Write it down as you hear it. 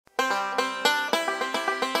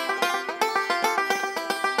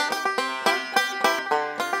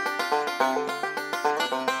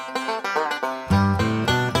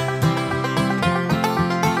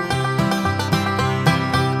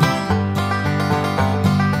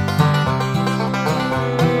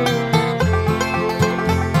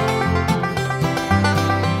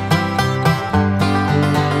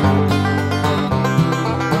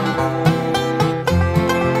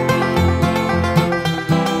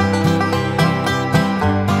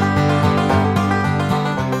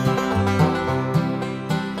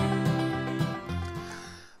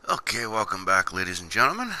ladies and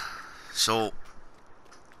gentlemen. So,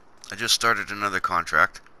 I just started another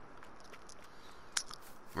contract.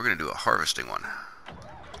 We're going to do a harvesting one.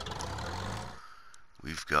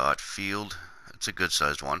 We've got field. It's a good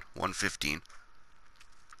sized one. 115.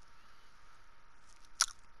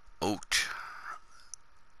 Oat.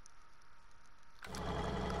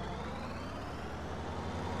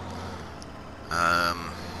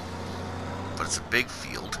 But it's a big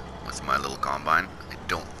field with my little combine. I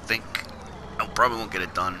don't think I probably won't get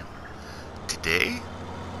it done today,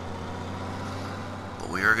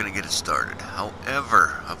 but we are going to get it started.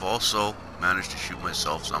 However, I've also managed to shoot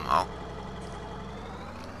myself somehow.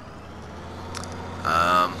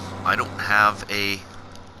 I don't have a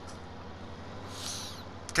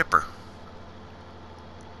tipper.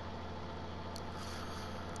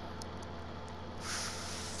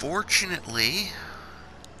 Fortunately,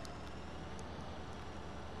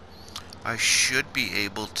 I should be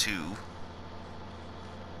able to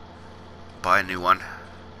buy a new one.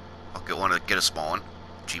 I'll get a small one,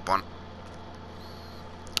 cheap one,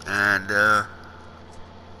 and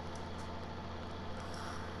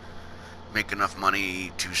make enough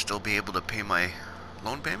money to still be able to pay my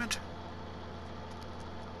loan payment.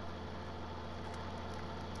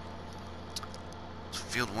 So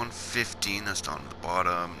field 115, that's down at the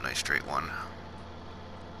bottom, nice straight one.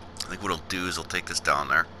 I think what I'll do is I'll take this down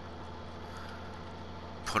there,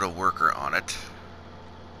 put a worker on it,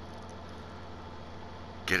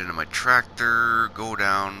 get into my tractor, go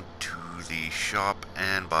down to the shop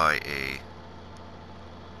and buy a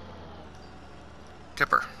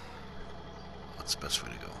tipper. What's the best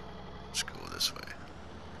way to go? Let's go this way.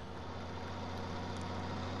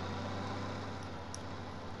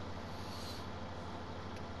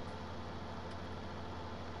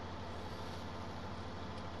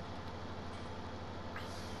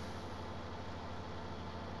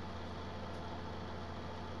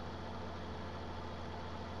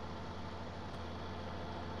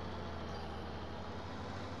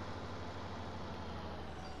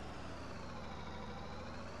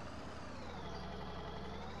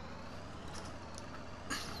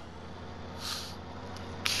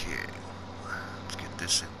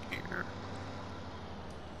 This in here.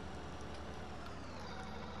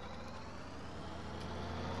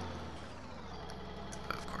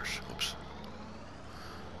 Of course. Oops.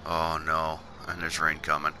 Oh no. And there's rain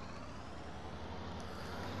coming.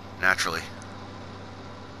 Naturally.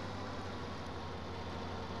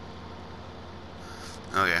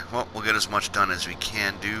 Okay, well, we'll get as much done as we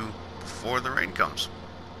can do before the rain comes.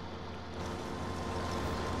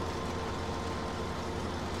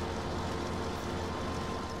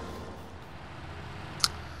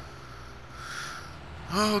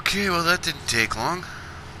 Okay, well that didn't take long.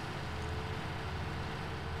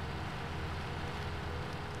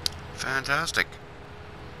 Fantastic.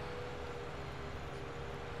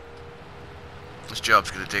 This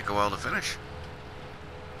job's gonna take a while to finish.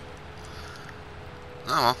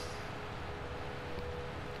 Oh well.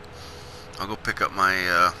 I'll go pick up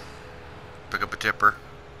my, pick up a tipper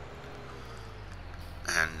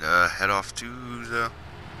and head off to the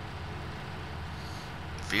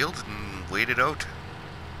field and wait it out.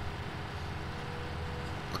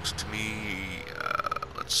 Looks to me,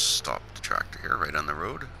 let's stop the tractor here right on the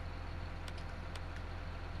road.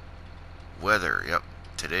 Weather, yep,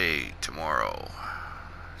 today, tomorrow,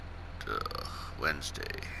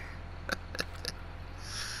 Wednesday.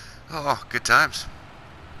 Oh, good times.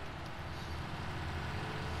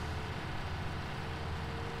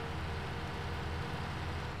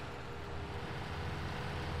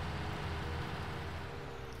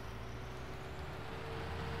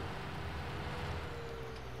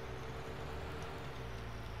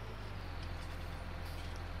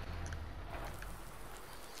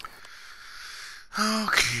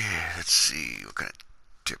 Okay, let's see, what kind of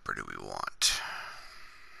tipper do we want?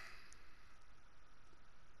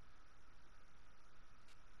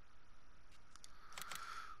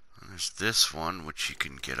 There's this one, which you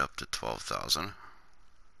can get up to 12,000.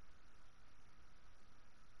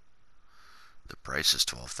 The price is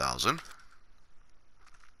 12,000.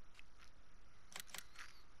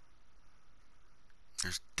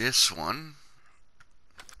 There's this one,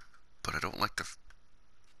 but I don't like the...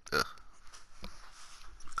 Ugh.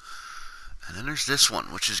 And then there's this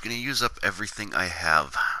one, which is going to use up everything I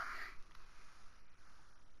have.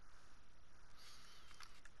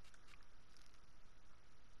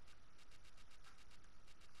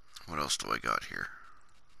 What else do I got here?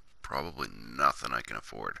 Probably nothing I can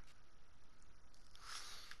afford.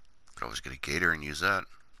 Could always get a gator and use that.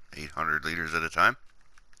 800 liters at a time.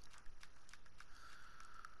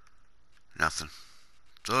 Nothing.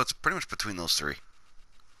 So it's pretty much between those three.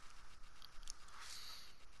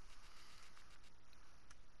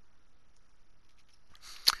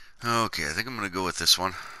 Okay, I think I'm going to go with this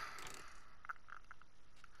one.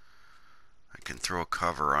 I can throw a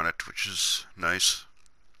cover on it, which is nice.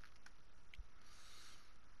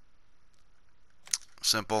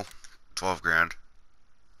 Simple. 12 grand.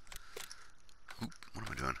 Oop, what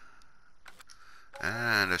am I doing?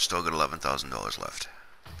 And I've still got $11,000 left.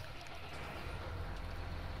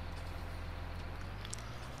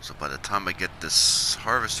 So by the time I get this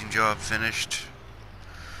harvesting job finished,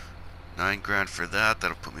 9 grand for that,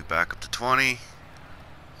 that'll put me back up to 20.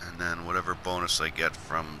 And then whatever bonus I get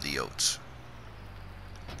from the oats.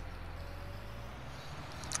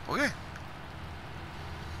 Okay.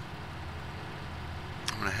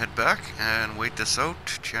 I'm gonna head back and wait this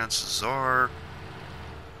out. Chances are...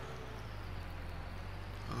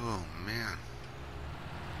 Oh man.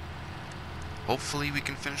 Hopefully we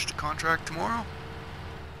can finish the contract tomorrow.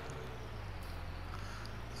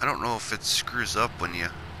 I don't know if it screws up when you...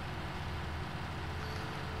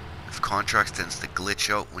 If contracts tends to glitch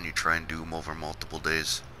out when you try and do them over multiple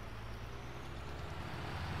days.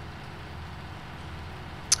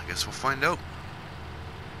 I guess we'll find out.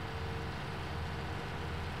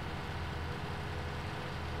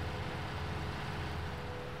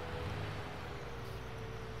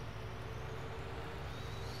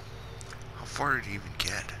 How far did he even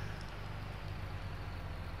get?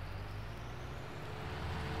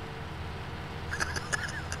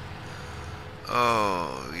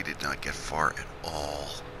 Oh, he did not get far at all.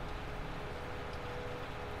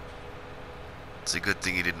 It's a good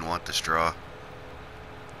thing he didn't want the straw.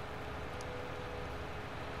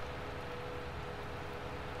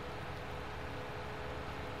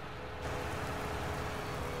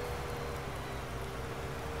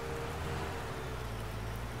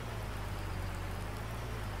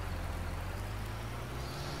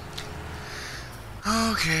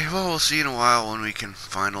 Okay, well, we'll see in a while when we can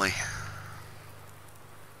finally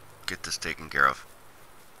get this taken care of.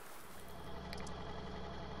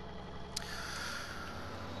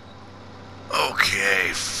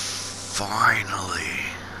 Okay, finally.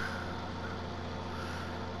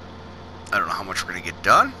 I don't know how much we're going to get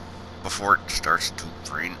done before it starts to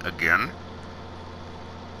rain again.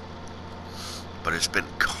 But it's been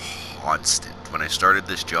constant. When I started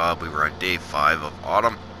this job, we were on day 5 of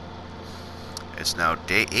autumn. It's now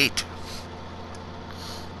day 8.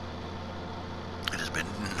 It has been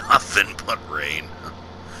nothing but rain.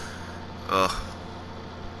 Ugh.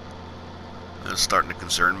 It's starting to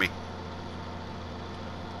concern me.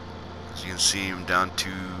 As you can see, I'm down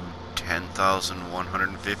to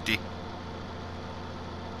 10,150.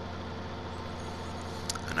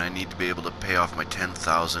 And I need to be able to pay off my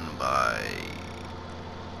 10,000 by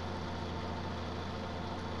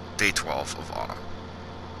day 12 of autumn.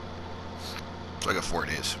 So I got 4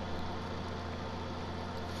 days.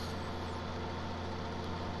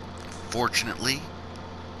 Fortunately,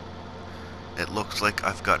 it looks like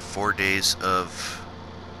I've got 4 days of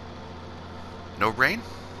no rain,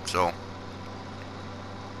 so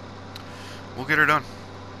we'll get her done.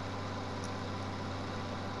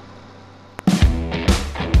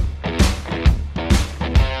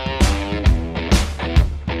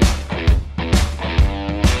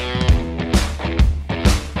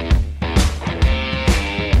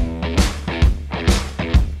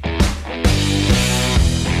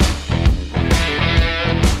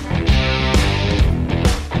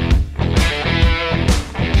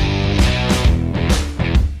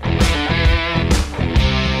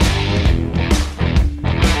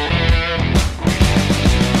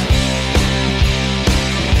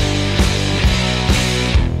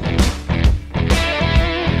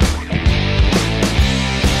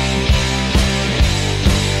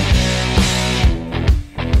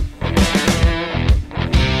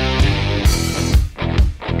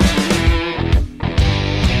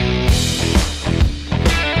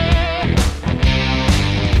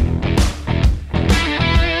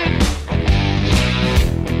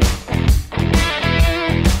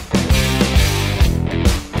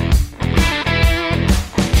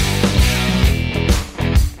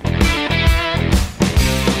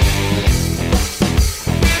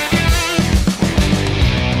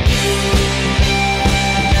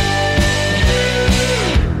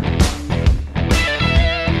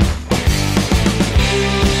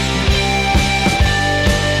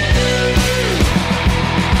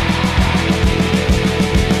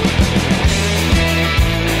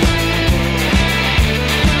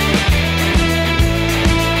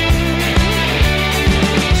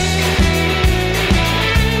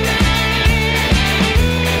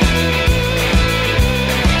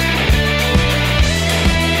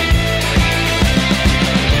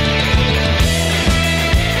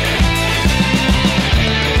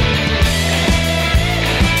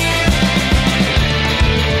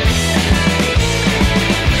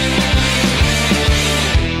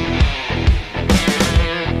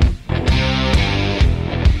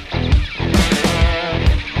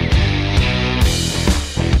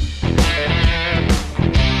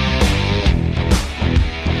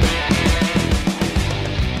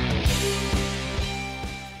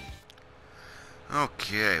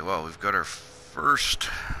 got our first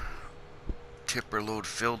tipper load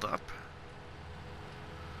filled up.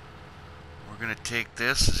 We're gonna take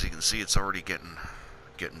this. As you can see, it's already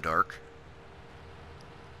getting dark.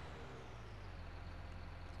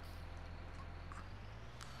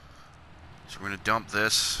 So we're gonna dump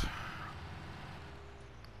this.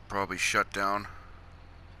 Probably shut down.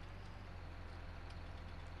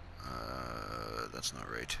 That's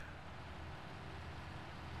not right.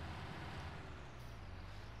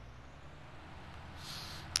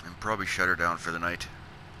 And probably shut her down for the night.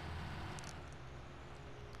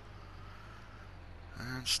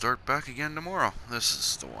 And start back again tomorrow. This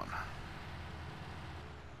is the one.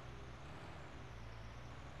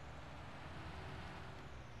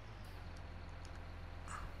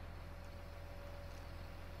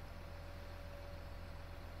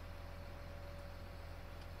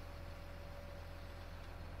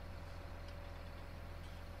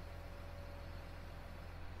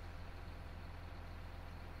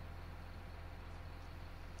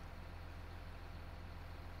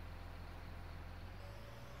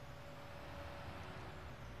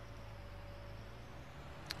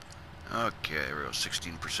 Okay, we're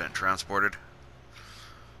 16% transported.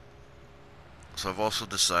 So I've also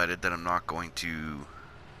decided that I'm not going to...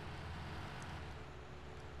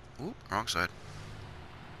 Oop, wrong side.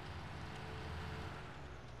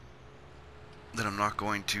 That I'm not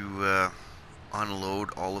going to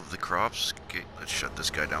unload all of the crops. Okay, let's shut this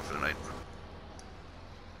guy down for the night.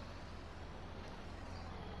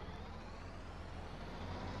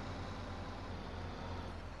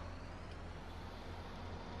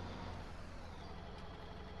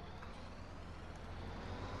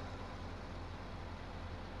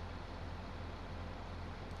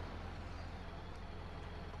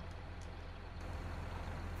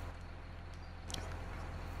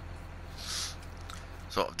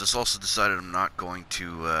 So I've just also decided I'm not going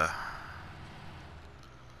to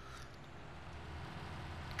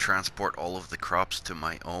transport all of the crops to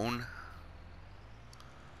my own,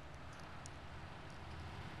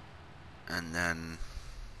 and then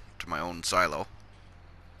to my own silo,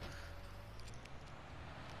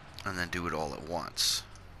 and then do it all at once.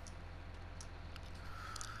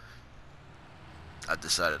 I've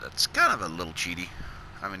decided that's kind of a little cheaty.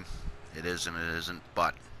 I mean, it is and it isn't,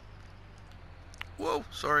 but... Whoa,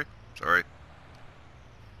 sorry.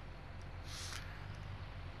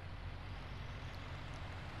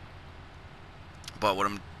 But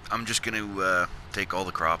what I'm just going to take all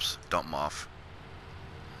the crops, dump them off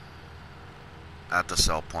at the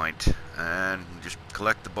sell point, and just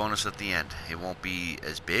collect the bonus at the end. It won't be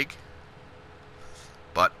as big,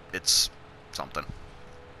 but it's something.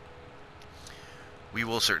 We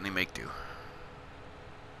will certainly make do.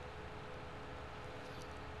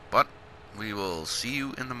 But we will see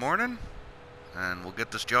you in the morning, and we'll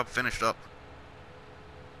get this job finished up.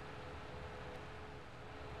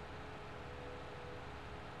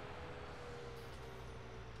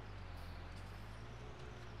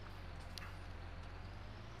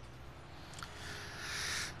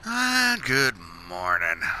 And good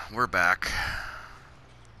morning. We're back.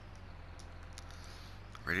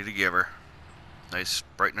 Ready to give her. Nice,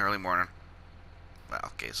 bright and early morning. Well,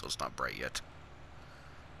 okay, so it's not bright yet.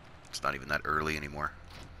 It's not even that early anymore.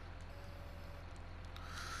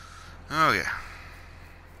 Oh, yeah.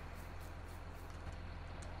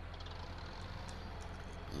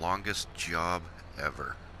 Longest job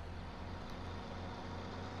ever.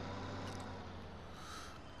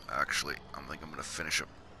 Actually, I think I'm going to finish up.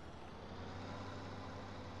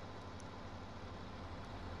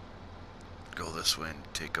 Go this way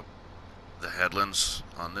and take up the headlands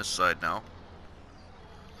on this side now.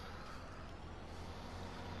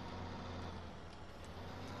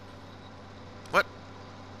 What?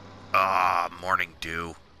 Ah, morning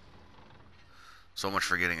dew. So much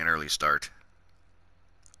for getting an early start.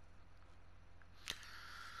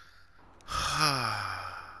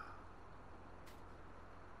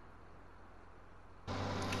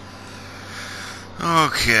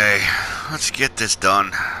 Okay, let's get this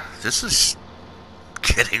done. This is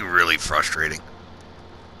getting really frustrating.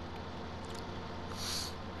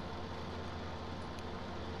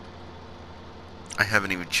 I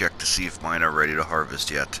haven't even checked to see if mine are ready to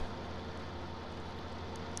harvest yet.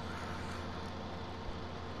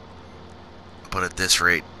 But at this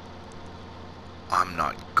rate, I'm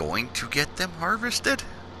not going to get them harvested.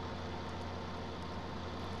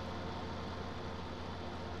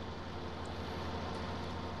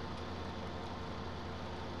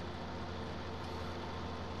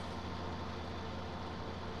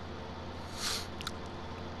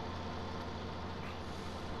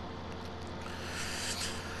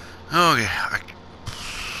 Okay,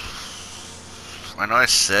 I know I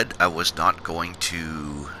said I was not going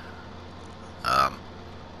to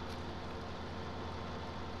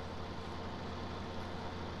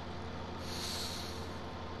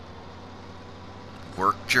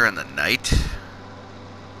work during the night,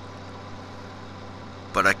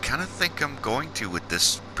 but I kind of think I'm going to with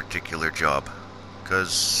this particular job,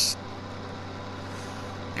 because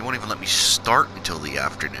they won't even let me start until the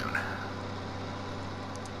afternoon.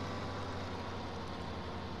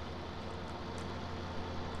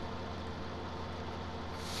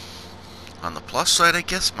 On the plus side, I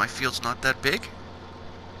guess my field's not that big.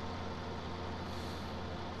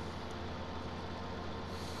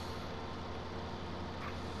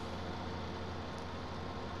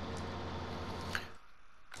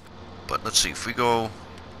 But let's see, if we go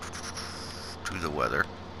to the weather.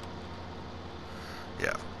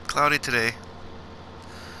 Yeah, cloudy today.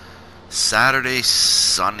 Saturday,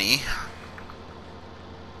 sunny.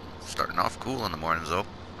 Starting off cool in the mornings though.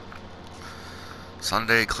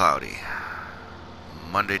 Sunday, cloudy.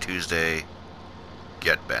 Monday, Tuesday,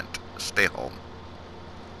 get bent. Stay home.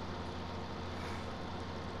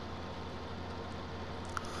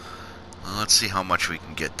 Well, let's see how much we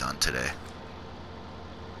can get done today.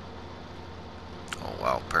 Oh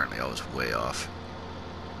wow, apparently I was way off.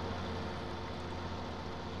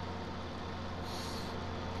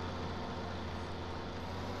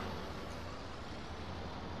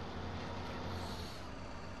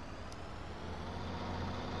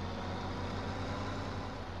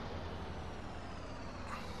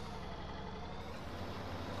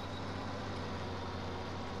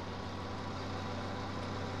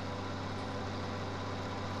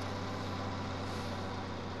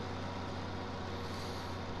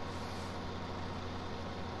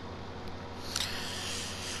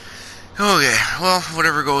 Okay, well,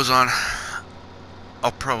 whatever goes on,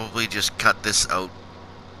 I'll probably just cut this out,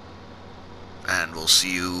 and we'll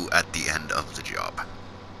see you at the end of the job.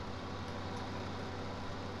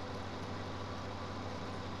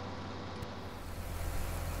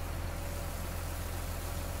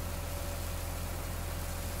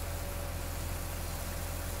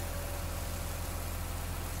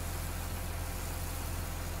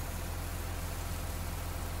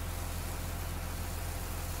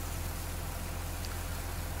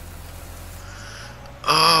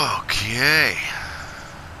 Okay.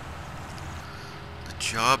 The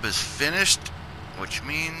job is finished, which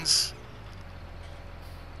means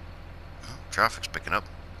traffic's picking up.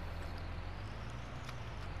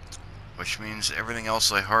 Which means everything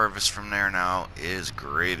else I harvest from there now is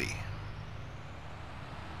gravy.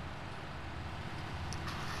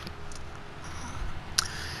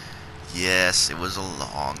 Yes, it was a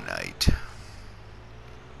long night.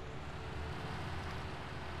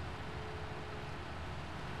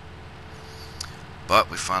 But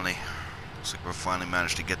we finally, looks like we finally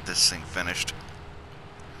managed to get this thing finished.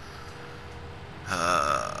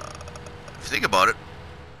 If you think about it,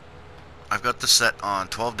 I've got this set on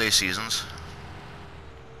 12-day seasons,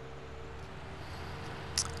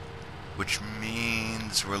 which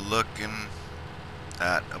means we're looking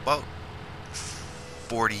at about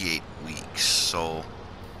 48 weeks. So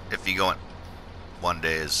if you go in 1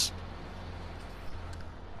 day is,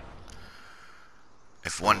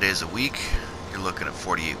 if 1 day is a week, you're looking at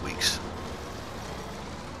 48 weeks.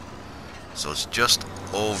 So it's just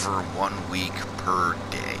over 1 week per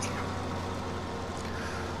day.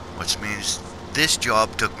 Which means this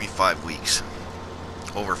job took me 5 weeks.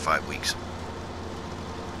 Over 5 weeks.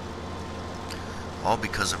 All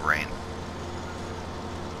because of rain.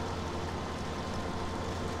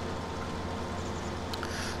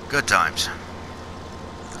 Good times.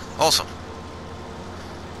 Also,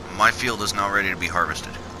 my field is now ready to be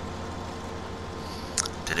harvested.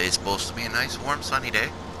 Today's supposed to be a nice, warm, sunny day.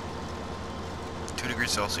 2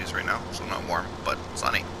 degrees Celsius right now, so not warm, but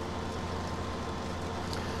sunny.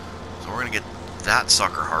 So we're going to get that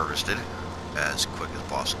sucker harvested as quick as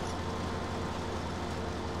possible.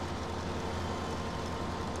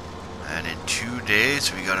 And in 2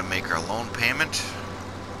 days, we got to make our loan payment.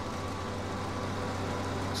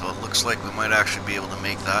 So it looks like we might actually be able to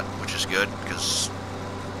make that, which is good, because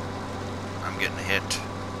I'm getting hit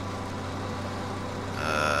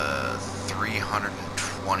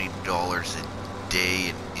 $320 a day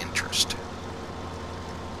in interest.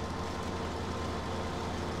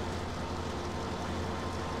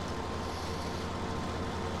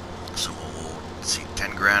 So let's see,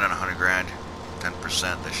 10 grand and 100 grand,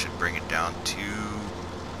 10%, that should bring it down to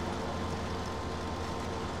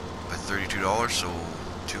by $32, so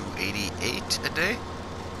 $288 a day.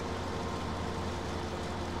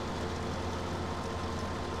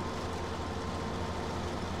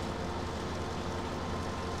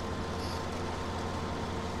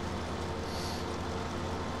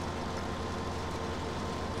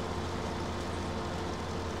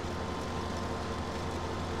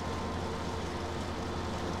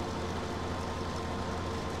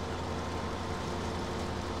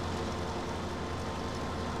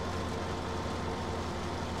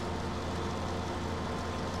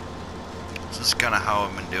 So this is kind of how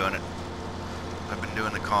I've been doing it. I've been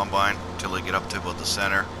doing the combine until I get up to about the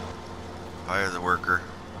center, hire the worker,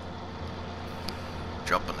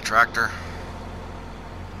 jump in the tractor,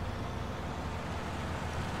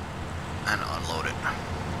 and unload it.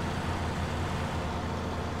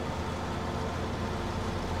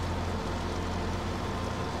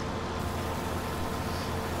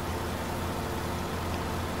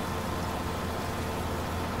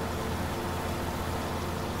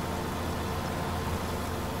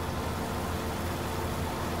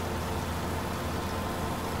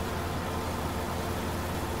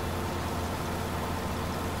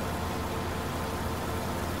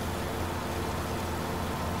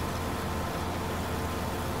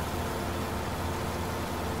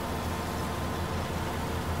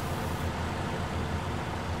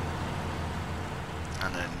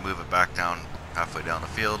 And then move it back down halfway down the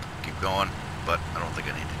field, keep going, but I don't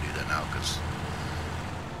think I need to do that now because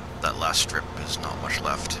that last strip is not much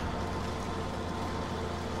left.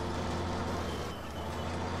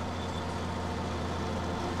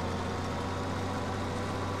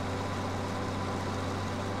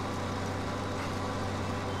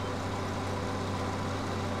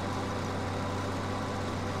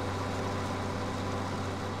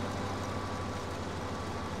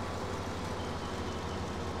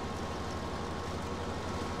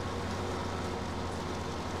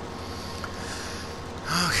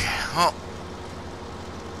 Okay, well,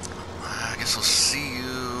 I guess I'll see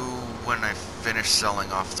you when I finish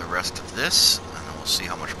selling off the rest of this, and then we'll see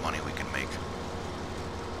how much money we can make.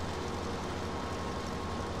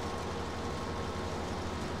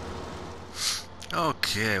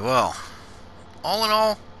 Okay, well, all in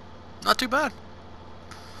all, not too bad.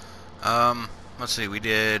 Let's see, we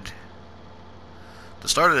did, the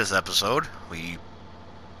start of this episode, we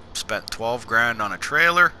spent 12 grand on a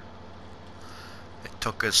trailer. It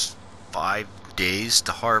took us 5 days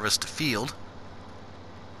to harvest a field.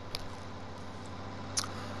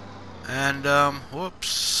 And,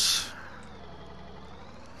 whoops.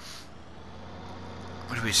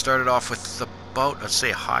 We started off with about, let's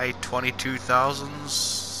say, high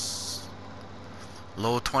 22,000s,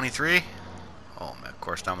 low 23. Oh, man, of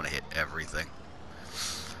course, now I'm going to hit everything.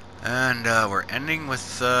 And we're ending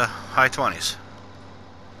with high 20s.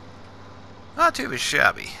 Not too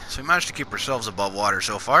shabby. So we managed to keep ourselves above water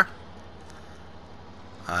so far.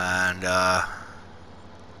 And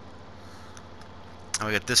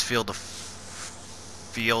we got this field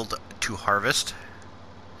to harvest.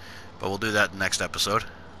 But we'll do that in the next episode.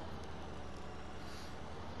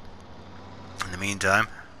 In the meantime,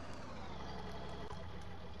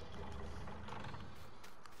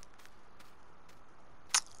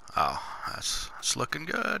 oh, that's looking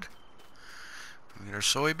good. We get our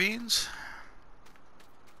soybeans.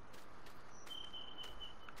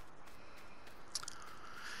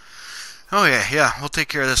 Oh yeah, we'll take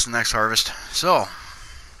care of this in the next harvest. So,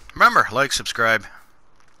 remember, like, subscribe,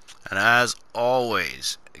 and as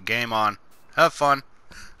always, game on, have fun,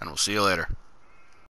 and we'll see you later.